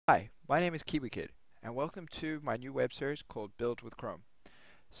My name is KiwiKid, and welcome to my new web series called Build with Chrome.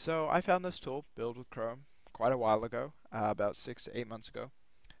 So I found this tool, Build with Chrome, quite a while ago, about 6 to 8 months ago,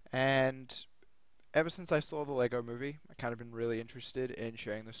 and ever since I saw the Lego movie, I've kind of been really interested in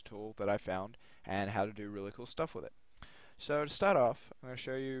sharing this tool that I found and how to do really cool stuff with it. So to start off, I'm going to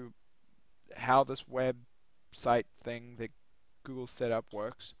show you how this website thing that Google set up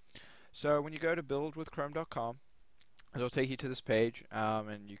works. So when you go to buildwithchrome.com, it'll take you to this page,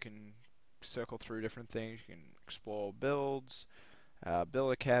 and you can circle through different things. You can explore builds,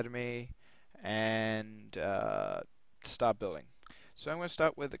 Build Academy, and start building. So I'm going to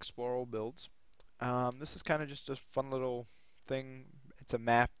start with Explore All Builds. This is kind of just a fun little thing. It's a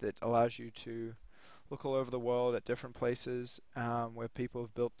map that allows you to look all over the world at different places where people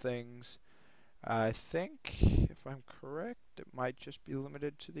have built things. I think, if I'm correct, it might just be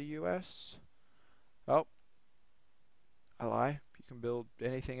limited to the US. Oh, I lie. You can build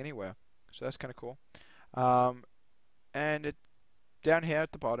anything anywhere. So that's kind of cool. Um, and down here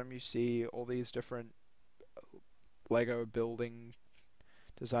at the bottom, you see all these different Lego building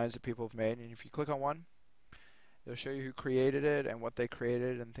designs that people have made. And if you click on one, it'll show you who created it and what they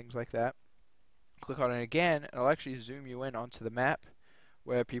created and things like that. Click on it again, and it'll actually zoom you in onto the map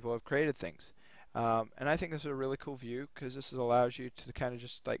where people have created things. And I think this is a really cool view because this allows you to kind of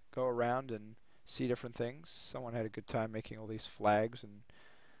just like go around and see different things. Someone had a good time making all these flags and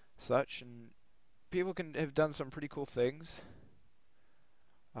such, and people can have done some pretty cool things.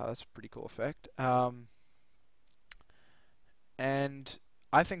 That's a pretty cool effect. And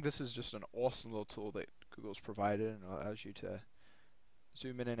I think this is just an awesome little tool that Google's provided, and allows you to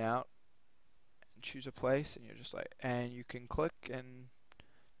zoom in and out and choose a place, and you're just like, and you can click and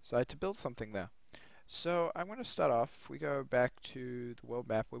decide to build something there. So I'm going to start off. If we go back to the world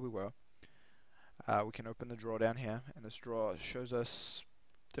map where we were, we can open the drawer down here, and this drawer shows us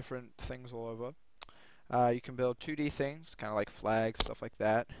different things all over. You can build 2D things, kind of like flags, stuff like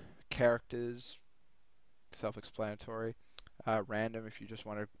that. Characters, self-explanatory. Random, if you just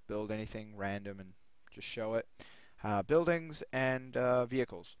want to build anything random and just show it. Buildings and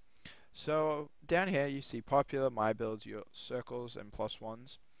vehicles. So down here you see popular, my builds, your circles, and plus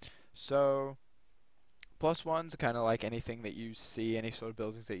ones. So plus ones are kind of like anything that you see, any sort of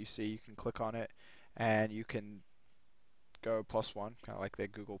buildings that you see, you can click on it and you can go plus one, kind of like their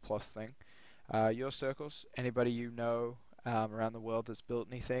Google Plus thing. Your circles, anybody you know around the world that's built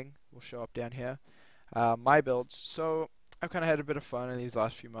anything will show up down here. My builds, so I've kind of had a bit of fun in these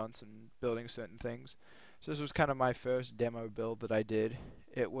last few months and building certain things. So this was kind of my first demo build that I did.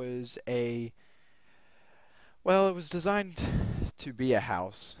 It was well, it was designed to be a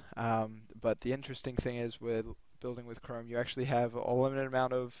house, but the interesting thing is with building with Chrome, you actually have a limited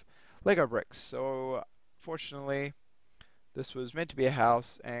amount of Lego bricks. So fortunately, this was meant to be a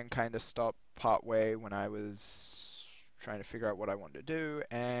house and kind of stopped part way when I was trying to figure out what I wanted to do,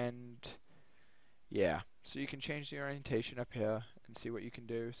 and yeah, so you can change the orientation up here and see what you can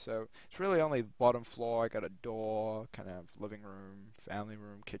do. So it's really only the bottom floor. I got a door, kind of living room, family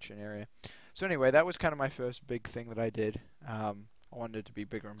room, kitchen area. So anyway, that was kind of my first big thing that I did. I wanted it to be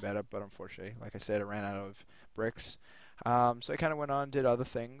bigger and better, but unfortunately, like I said, I ran out of bricks. So I kind of went on and did other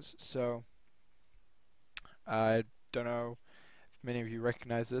things. So I don't know if many of you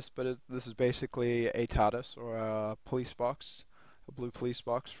recognize this, but this is basically a TARDIS, or a police box, a blue police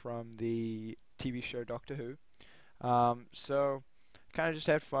box from the TV show Doctor Who. So kind of just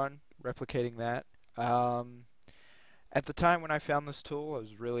had fun replicating that. At the time when I found this tool, I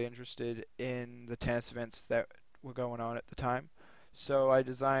was really interested in the tennis events that were going on at the time. So I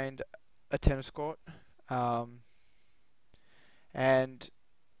designed a tennis court, and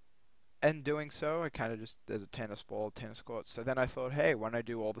in doing so, I kind of just, there's a tennis ball, tennis court. So then I thought, hey, why don't I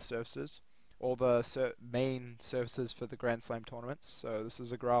do all the surfaces, all the main surfaces for the Grand Slam tournaments? So this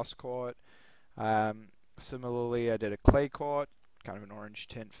is a grass court. Similarly, I did a clay court, kind of an orange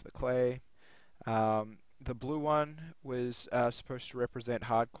tint for the clay. The blue one was supposed to represent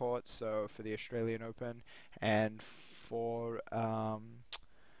hard courts, so for the Australian Open and for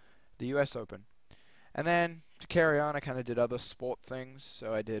the US Open. And then to carry on, I kind of did other sport things.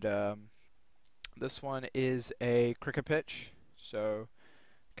 So I did, this one is a cricket pitch, so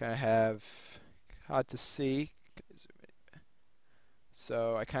kind of have, hard to see,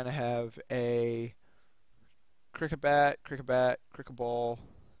 so I kind of have a cricket bat, cricket ball,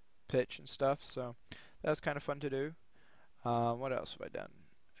 pitch and stuff, so that was kind of fun to do. What else have I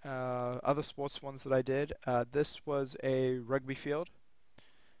done? Other sports ones that I did. This was a rugby field,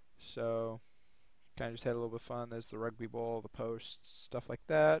 so kind of just had a little bit of fun. There's the rugby ball, the posts, stuff like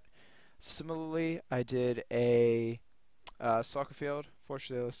that. Similarly, I did a soccer field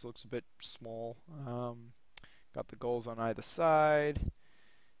unfortunately this looks a bit small. Got the goals on either side.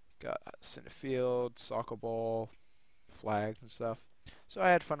 Got center field, soccer ball, flags and stuff. So I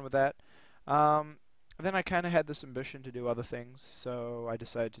had fun with that. Then I kind of had this ambition to do other things, so I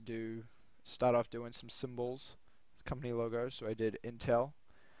decided to start off doing some symbols, company logos. So I did Intel.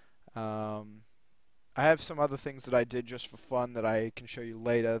 I have some other things that I did just for fun that I can show you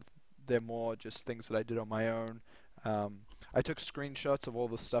later. They're more just things that I did on my own. I took screenshots of all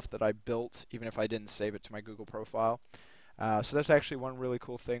the stuff that I built, even if I didn't save it to my Google profile. So that's actually one really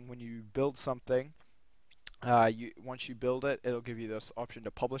cool thing. When you build something, once you build it, it'll give you this option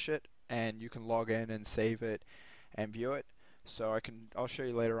to publish it, and you can log in and save it and view it. So I'll show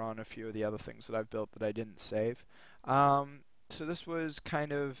you later on a few of the other things that I've built that I didn't save. So this was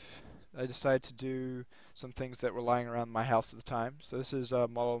kind of, I decided to do some things that were lying around my house at the time. So this is a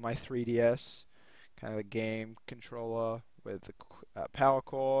model of my 3DS, kind of a game controller with the power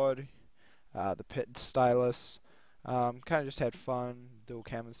cord, the pit stylus. Kind of just had fun, dual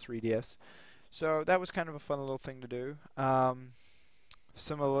cameras, 3DS. So that was kind of a fun little thing to do.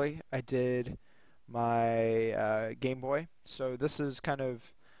 Similarly, I did my Game Boy. So this is kind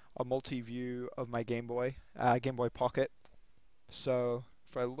of a multi-view of my Game Boy Pocket. So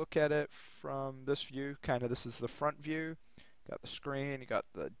if I look at it from this view, kind of this is the front view. Got the screen, you got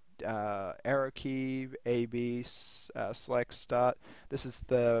the arrow key, A, B, select, start. This is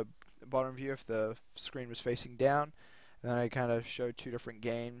the bottom view if the screen was facing down. And then I kind of showed two different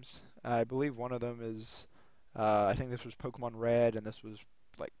games. I believe one of them is, I think this was Pokemon Red, and this was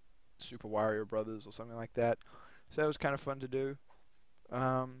like Super Wario Brothers or something like that. So that was kind of fun to do.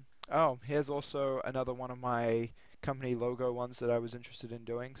 Oh, here's also another one of my company logo ones that I was interested in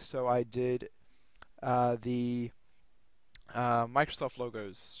doing. So I did the Microsoft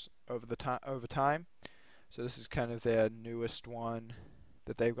logos over time. So this is kind of their newest one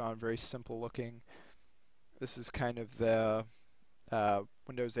that they've gone very simple looking. This is kind of their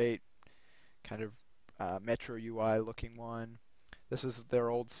Windows 8 kind of Metro UI looking one. This is their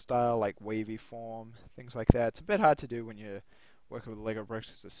old style, like wavy form, things like that. It's a bit hard to do when you're working with Lego bricks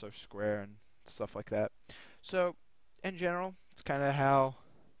because it's so square and stuff like that. So in general, it's kind of how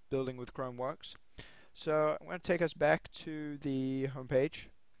building with Chrome works. So I'm going to take us back to the home page.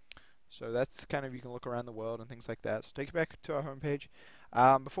 So that's kind of, you can look around the world and things like that. So take you back to our home page.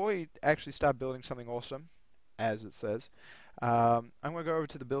 Before we actually start building something awesome, as it says, I'm going to go over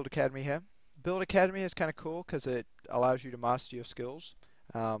to the Build Academy here. Build Academy is kind of cool because it allows you to master your skills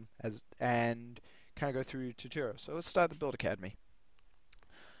and kind of go through tutorials. So let's start the Build Academy.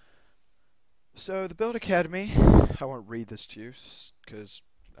 So the Build Academy, I won't read this to you because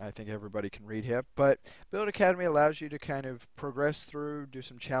I think everybody can read here, but Build Academy allows you to kind of progress through, do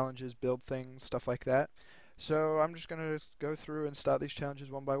some challenges, build things, stuff like that. So I'm just going to go through and start these challenges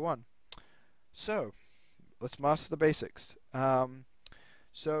one by one. So let's master the basics.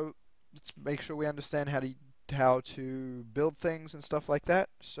 So let's make sure we understand how to build things and stuff like that.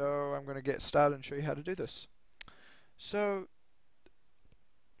 So I'm going to get started and show you how to do this. So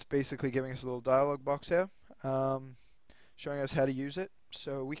it's basically giving us a little dialog box here, showing us how to use it.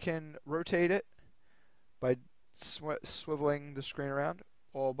 So we can rotate it by swiveling the screen around,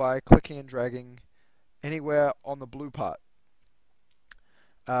 or by clicking and dragging anywhere on the blue part.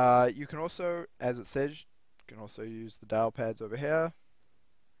 You can also, as it says, you can also use the dial pads over here.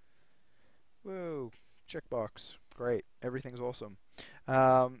 Whoa, checkbox, great, everything's awesome.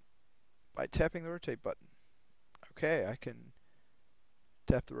 By tapping the rotate button. Okay, I can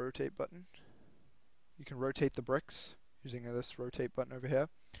tap the rotate button. You can rotate the bricks using this rotate button over here.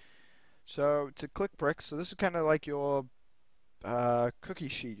 So to click bricks, so this is kind of like your cookie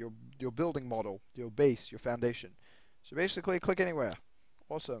sheet, your building model, your base, your foundation. So basically click anywhere.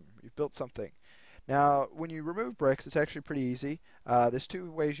 Awesome, you've built something. Now when you remove bricks, it's actually pretty easy. There's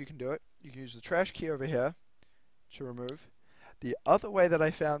two ways you can do it. You can use the trash key over here to remove. The other way that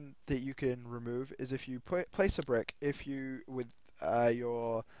I found that you can remove is if you place a brick, with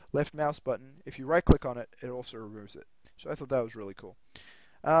your left mouse button, if you right click on it, it also removes it. So I thought that was really cool.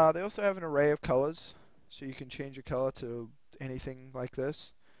 They also have an array of colors, so you can change a color to anything like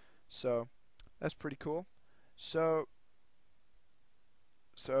this. So that's pretty cool. So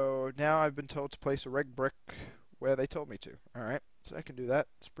now I've been told to place a red brick where they told me to. Alright, so I can do that.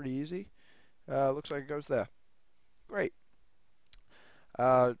 It's pretty easy. Looks like it goes there. Great.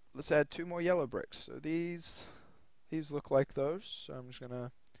 Let's add two more yellow bricks. So these look like those. So I'm just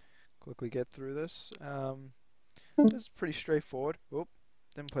gonna quickly get through this. This is pretty straightforward. Oop,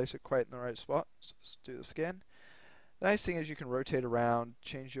 didn't place it quite in the right spot. So let's do this again. The nice thing is you can rotate around,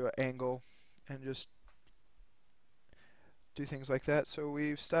 change your angle, and just do things like that. So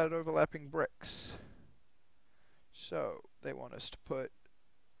we've started overlapping bricks. So they want us to put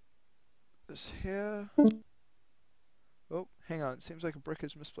this here. Oh, hang on. It seems like a brick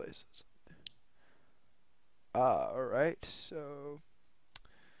is misplaced. Alright. So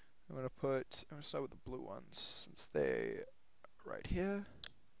I'm going to start with the blue ones since they are right here.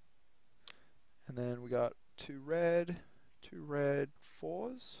 And then we got two red,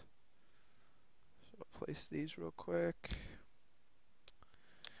 fours. So I'll place these real quick.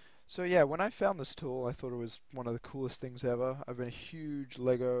 So yeah, when I found this tool, I thought it was one of the coolest things ever. I've been a huge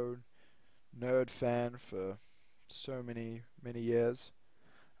Lego nerd fan for so many years.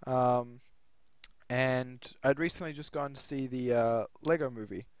 And I'd recently just gone to see the Lego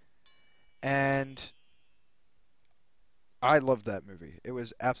movie, and I loved that movie. It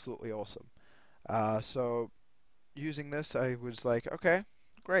was absolutely awesome. So using this, I was like, okay,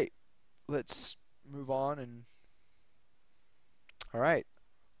 great. Let's move on and alright,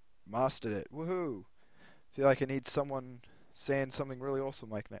 mastered it. Woohoo! Feel like I need someone saying something really awesome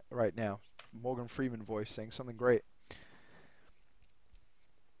like right now. Morgan Freeman voice saying something great.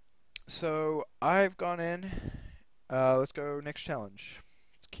 So I've gone in. Let's go next challenge.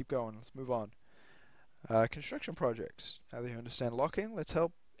 Let's keep going. Let's move on. Construction projects. Now that you understand locking, let's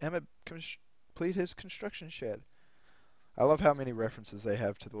help Emmett complete his construction shed. I love how many references they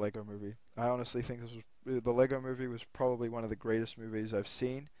have to the Lego movie. I honestly think the Lego movie was probably one of the greatest movies I've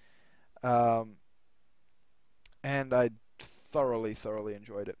seen. And I thoroughly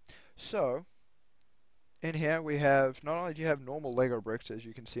enjoyed it. So, in here we have, not only do you have normal Lego bricks, as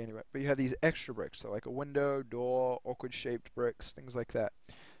you can see anyway, but you have these extra bricks, so like a window, door, awkward shaped bricks, things like that.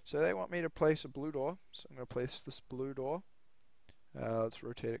 So they want me to place a blue door, so I'm going to place this blue door. Let's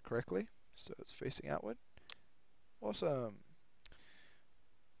rotate it correctly, so it's facing outward. Awesome.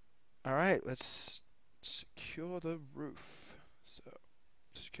 Alright, let's secure the roof. So,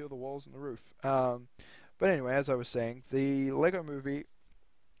 secure the walls and the roof. But anyway, as I was saying, the Lego movie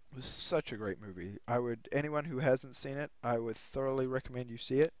was such a great movie. Anyone who hasn't seen it, I would thoroughly recommend you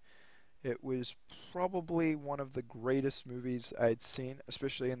see it. It was probably one of the greatest movies I'd seen,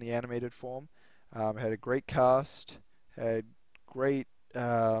 especially in the animated form. It had a great cast, had great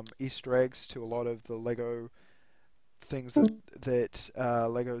Easter eggs to a lot of the Lego things that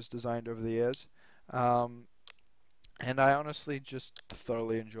Lego's designed over the years. And I honestly just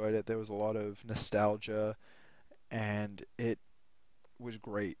thoroughly enjoyed it. There was a lot of nostalgia, and it was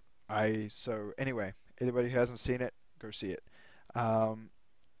great. So anyway, anybody who hasn't seen it, go see it.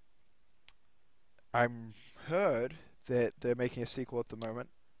 I'm heard that they're making a sequel at the moment,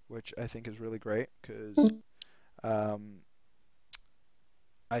 which I think is really great because I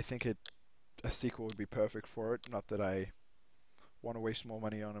think a sequel would be perfect for it. Not that I want to waste more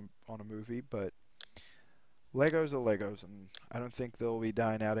money on a movie, but Legos are Legos, and I don't think they'll be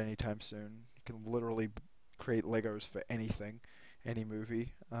dying out anytime soon. You can literally create Legos for anything, any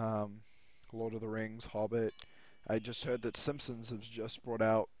movie. Lord of the Rings, Hobbit. I just heard that Simpsons has just brought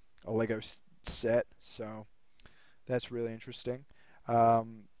out a Lego set, so that's really interesting. Now,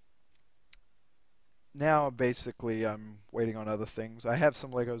 basically, I'm waiting on other things. I have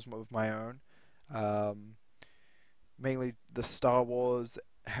some Legos of my own, mainly the Star Wars,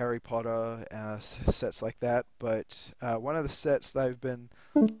 Harry Potter sets like that. But one of the sets that I've been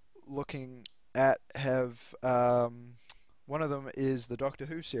looking at one of them is the Doctor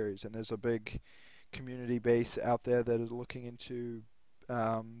Who series, and there's a big community base out there that is looking into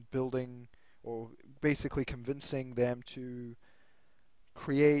building or basically convincing them to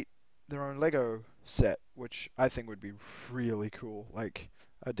create their own Lego set, which I think would be really cool. Like,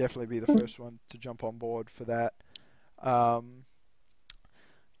 I'd definitely be the first one to jump on board for that. But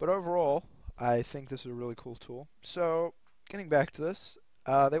overall, I think this is a really cool tool. So, getting back to this,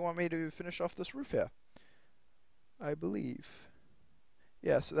 they want me to finish off this roof here, I believe.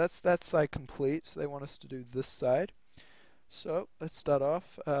 Yeah, so that's side complete. So they want us to do this side. So let's start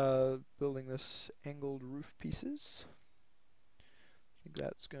off building this angled roof pieces. I think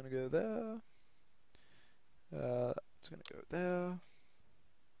that's going to go there. It's going to go there.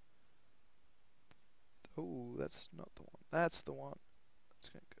 Oh, that's not the one. That's the one. It's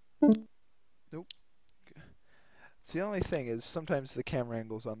going to go. Nope. Okay. It's the only thing is sometimes the camera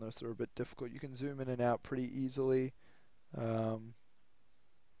angles on this are a bit difficult. You can zoom in and out pretty easily. So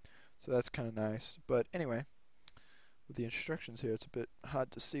that's kind of nice. But anyway, with the instructions here, it's a bit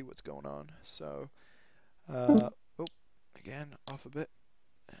hard to see what's going on. So, oh, again, off a bit.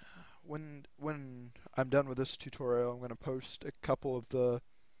 When I'm done with this tutorial, I'm going to post a couple of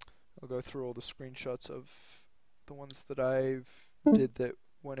I'll go through all the screenshots of the ones that I've did that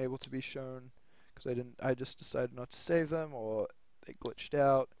weren't able to be shown because I just decided not to save them, or they glitched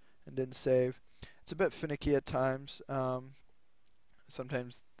out and didn't save. It's a bit finicky at times.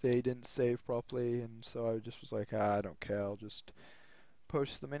 Sometimes they didn't save properly, and so I just was like, I don't care, I'll just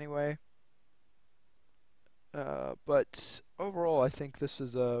post them anyway. But overall, I think this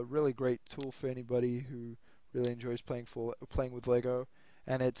is a really great tool for anybody who really enjoys playing with Lego,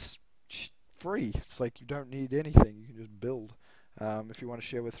 and it's free. It's like you don't need anything. You can just build. If you want to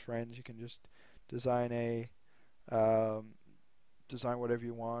share with friends, you can just design um, design whatever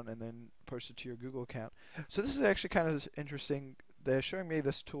you want and then post it to your Google account. So this is actually kind of interesting. They're showing me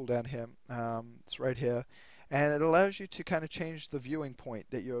this tool down here. It's right here. And it allows you to kind of change the viewing point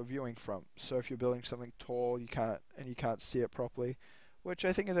that you're viewing from. So if you're building something tall, you can't see it properly, which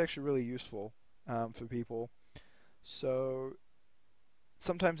I think is actually really useful for people. So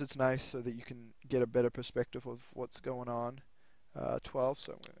sometimes it's nice so that you can get a better perspective of what's going on. 12,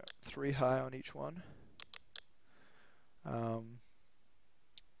 so I'm going to 3 high on each one.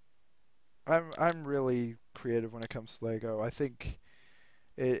 I'm really creative when it comes to Lego. I think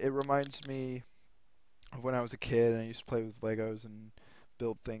it reminds me of when I was a kid and I used to play with Legos and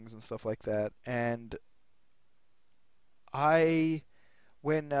build things and stuff like that. And I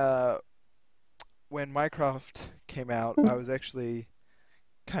when Minecraft came out, I was actually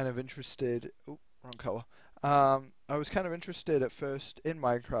kind of interested. Oh, wrong color. I was kind of interested at first in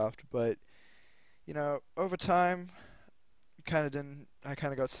Minecraft, but you know, over time, kind of didn't. I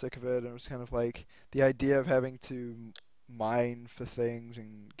kind of got sick of it, and it was kind of like the idea of having to mine for things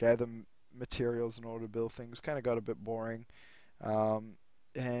and gather materials in order to build things kind of got a bit boring.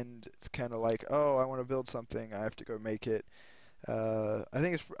 And it's kind of like, oh, I want to build something, I have to go make it. I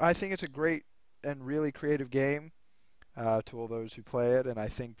think it's a great and really creative game to all those who play it, and I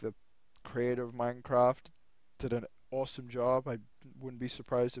think the creator of Minecraft did an awesome job. I wouldn't be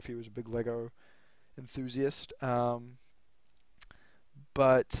surprised if he was a big Lego enthusiast. Yeah,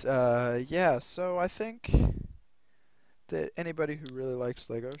 so I think that anybody who really likes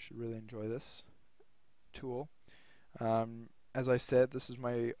Lego should really enjoy this tool. As I said, this is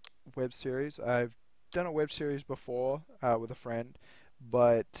my web series. I've done a web series before with a friend,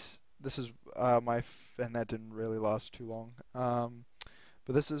 but this is and that didn't really last too long.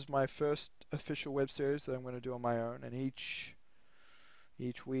 But this is my first official web series that I'm going to do on my own, and each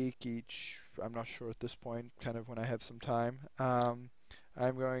week, I'm not sure at this point, kind of when I have some time, I'm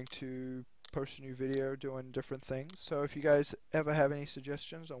going to post a new video doing different things. So if you guys ever have any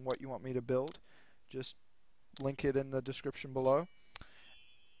suggestions on what you want me to build, just link it in the description below,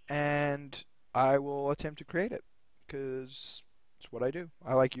 and I will attempt to create it, because it's what I do.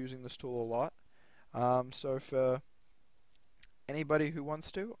 I like using this tool a lot. So if anybody who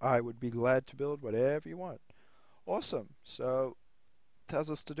wants to, I would be glad to build whatever you want. Awesome. So tells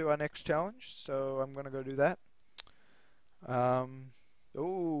us to do our next challenge, so I'm gonna go do that.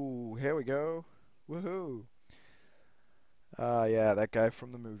 Oh, here we go. Woohoo! Yeah, that guy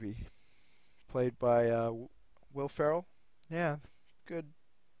from the movie, played by Will Ferrell. Yeah, good,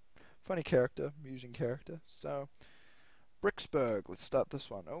 funny character, amusing character. So, Bricksburg. Let's start this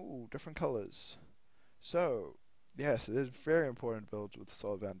one. Oh, different colors. So, yes, it is very important to build with a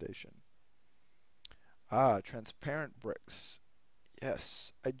solid foundation. Transparent bricks.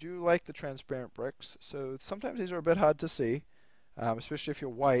 Yes, I do like the transparent bricks. So sometimes these are a bit hard to see, especially if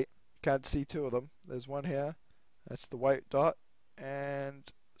you're white. Can't see two of them. There's one here. That's the white dot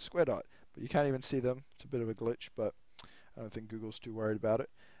and square dot. But you can't even see them. It's a bit of a glitch, but I don't think Google's too worried about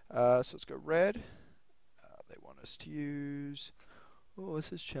it. So let's go red. They want us to use... Oh,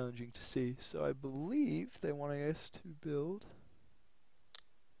 this is challenging to see. So I believe they want us to build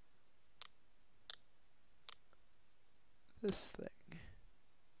this thing.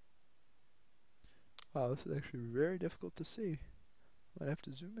 Wow, this is actually very difficult to see. Might have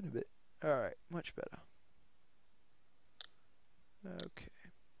to zoom in a bit. Alright, much better. Okay.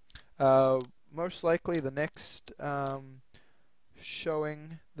 Most likely the next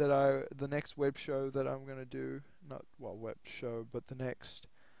the next web show that I'm gonna do, not well web show, but the next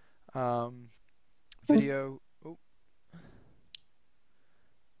video.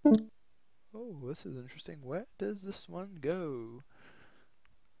 Oh, this is interesting. Where does this one go?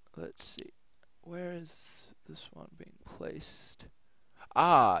 Let's see. Where is this one being placed?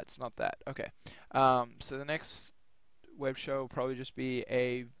 It's not that. Okay. So the next web show will probably just be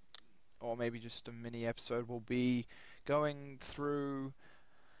or maybe just a mini episode. Will be going through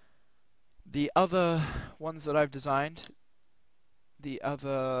the other ones that I've designed, the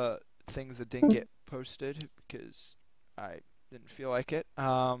other things that didn't get posted because I didn't feel like it.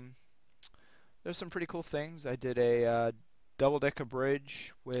 There's some pretty cool things. I did a double-decker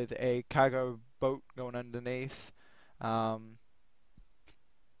bridge with a cargo boat going underneath. Um,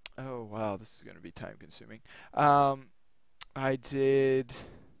 oh wow, this is going to be time consuming. I did.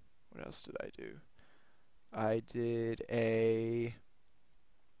 What else did I do? I did a.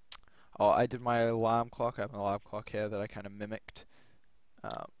 Oh, I did my alarm clock. I have an alarm clock here that I kind of mimicked.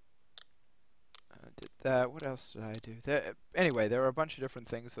 Um, I did that. What else did I do? Anyway, there were a bunch of different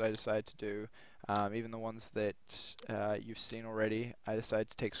things that I decided to do. Even the ones that you've seen already, I decided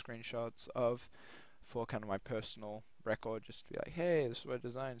to take screenshots of for kind of my personal record, just to be like, hey, this is what I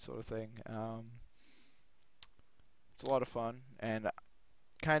designed, sort of thing. It's a lot of fun, and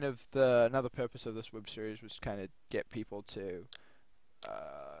kind of another purpose of this web series was to kind of get people to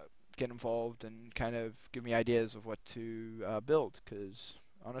get involved and kind of give me ideas of what to build, because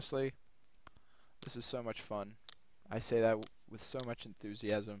honestly, this is so much fun. I say that with so much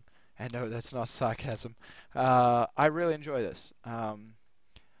enthusiasm, and no, that's not sarcasm. I really enjoy this.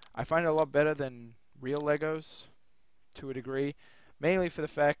 I find it a lot better than real Legos, to a degree, mainly for the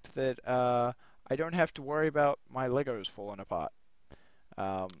fact that I don't have to worry about my Legos falling apart.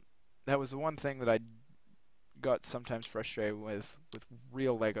 Um, that was the one thing that I got sometimes frustrated with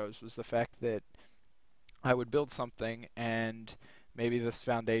real Legos, was the fact that I would build something and maybe this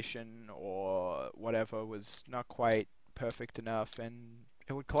foundation or whatever was not quite perfect enough and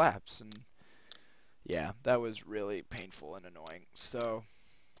it would collapse, and yeah, that was really painful and annoying. So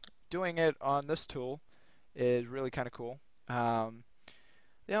doing it on this tool is really kind of cool.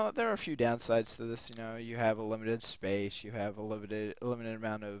 There are a few downsides to this. You have a limited space, you have a limited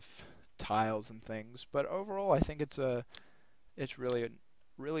amount of tiles and things, but overall, I think it's really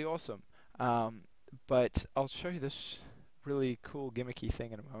awesome. But I'll show you this really cool gimmicky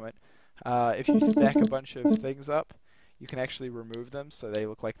thing in a moment. If you stack a bunch of things up, you can actually remove them so they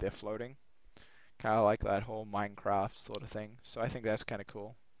look like they're floating, kind of like that whole Minecraft sort of thing. So I think that's kind of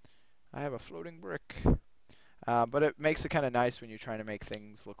cool. I have a floating brick. But it makes it kind of nice when you're trying to make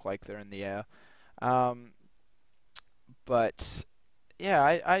things look like they're in the air. But yeah,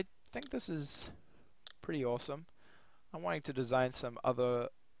 I think this is pretty awesome. I'm wanting to design some other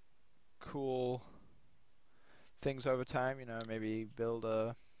cool things over time. Maybe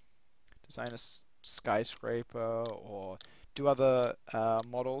design a skyscraper or do other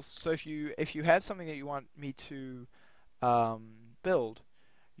models. So if you have something that you want me to build,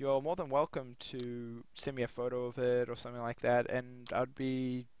 you're more than welcome to send me a photo of it or something like that, and I'd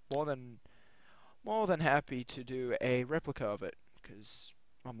be more than happy to do a replica of it, because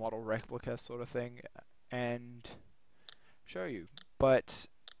a model replica sort of thing, and show you.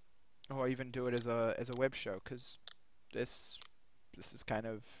 Or even do it as a web show, because this is kind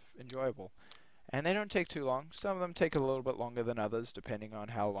of enjoyable. And they don't take too long. Some of them take a little bit longer than others, depending on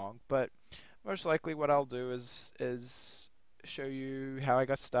how long. But most likely, what I'll do is show you how I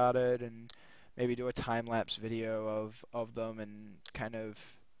got started, and maybe do a time-lapse video of them, and kind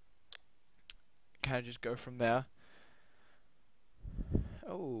of just go from there.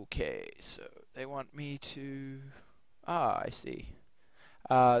 Okay, so they want me to... I see.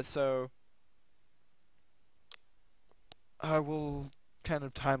 So I will kind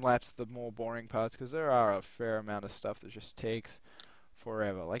of time-lapse the more boring parts, because there are a fair amount of stuff that just takes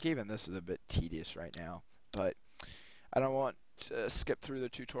forever. Like, even this is a bit tedious right now, but I don't want to skip through the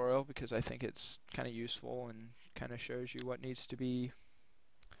tutorial, because I think it's kind of useful and kind of shows you what needs to be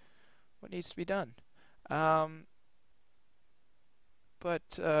done.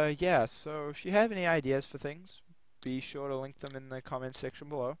 Yeah, so if you have any ideas for things, be sure to link them in the comments section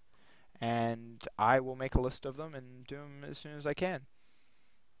below, and I will make a list of them and do them as soon as I can.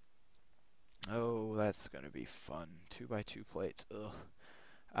 Oh, that's going to be fun. 2x2 plates. Ugh.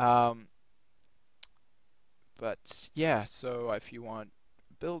 But yeah, so if you want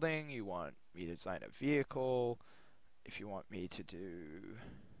building, you want me to design a vehicle, if you want me to do,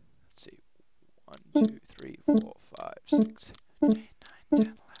 let's see, 1, 2, 3, 4, 5, 6, 7, 8, 9,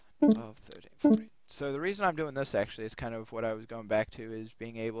 10, 11, 12, 13, 14. So the reason I'm doing this actually is kind of what I was going back to, is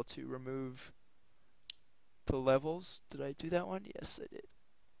being able to remove the levels. Did I do that one? Yes, I did.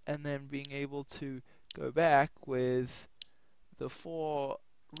 And then being able to go back with the 4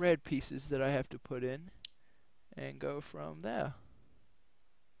 red pieces that I have to put in, and go from there.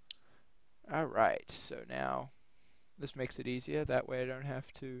 Alright, so now this makes it easier. That way I don't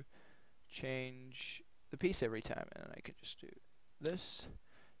have to change the piece every time, and I can just do this.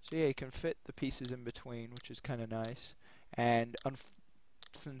 So yeah, you can fit the pieces in between, which is kind of nice. And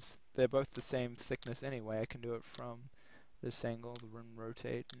since they're both the same thickness anyway, I can do it from this angle, the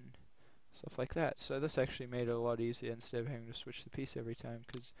rotate and stuff like that. So this actually made it a lot easier, instead of having to switch the piece every time,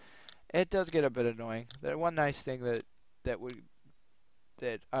 because it does get a bit annoying. The one nice thing that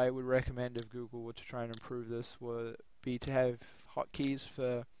that I would recommend if Google were to try and improve this would be to have hotkeys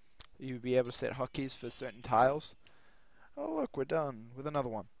for, you'd be able to set hotkeys for certain tiles. Oh look, we're done with another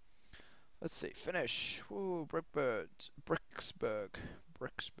one. Let's see, finish. Ooh, Bricksburg,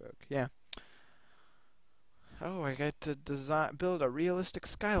 yeah. Oh, I get to build a realistic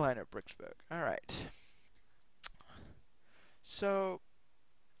skyline at Bricksburg. All right. So,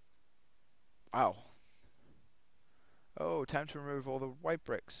 wow. Oh, time to remove all the white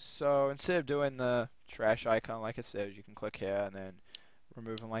bricks. So instead of doing the trash icon like it says, you can click here and then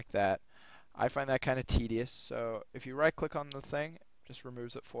remove them like that. I find that kind of tedious. So if you right click on the thing, it just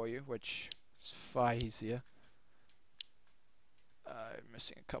removes it for you, which is far easier. I'm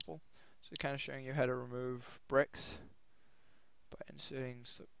missing a couple. So kind of showing you how to remove bricks by inserting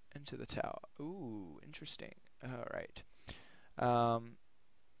into the tower. Ooh, interesting. Alright.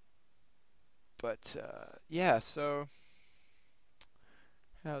 Yeah, so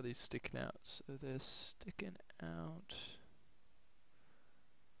how are these sticking out? So they're sticking out.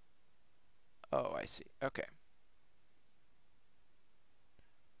 Oh, I see. Okay.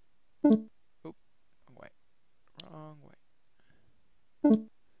 Oop, wait. Wrong way. Oop.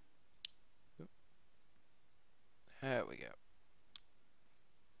 There we go.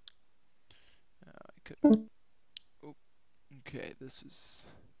 I could. Oop. Okay, this is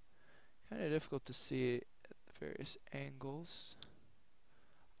kind of difficult to see at the various angles.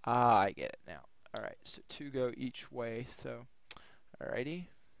 Ah, I get it now. Alright, so two go each way, so alrighty.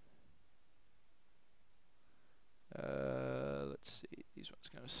 Let's see, these ones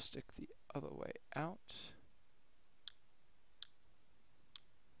gonna stick the other way out.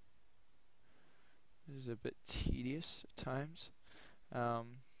 This is a bit tedious at times.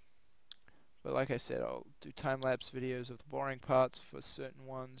 But like I said, I'll do time-lapse videos of the boring parts for certain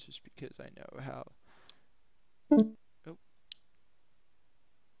ones just because I know how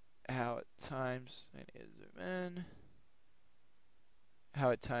at times, I need to zoom in,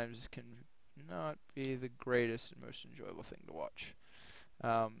 how at times can not be the greatest and most enjoyable thing to watch.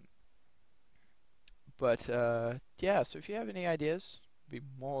 Yeah, so if you have any ideas, be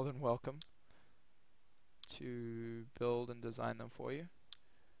more than welcome to build and design them for you.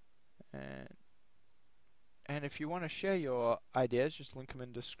 And if you want to share your ideas, just link them in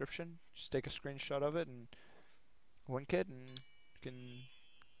the description. Just take a screenshot of it and link it, and you can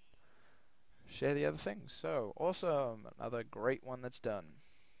share the other things. So, awesome! Another great one that's done.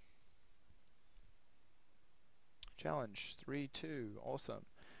 Challenge 3-2. Awesome.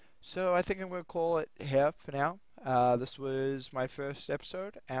 So I think I'm going to call it here for now. This was my first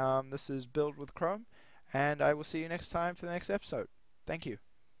episode. This is Build with Chrome, and I will see you next time for the next episode. Thank you.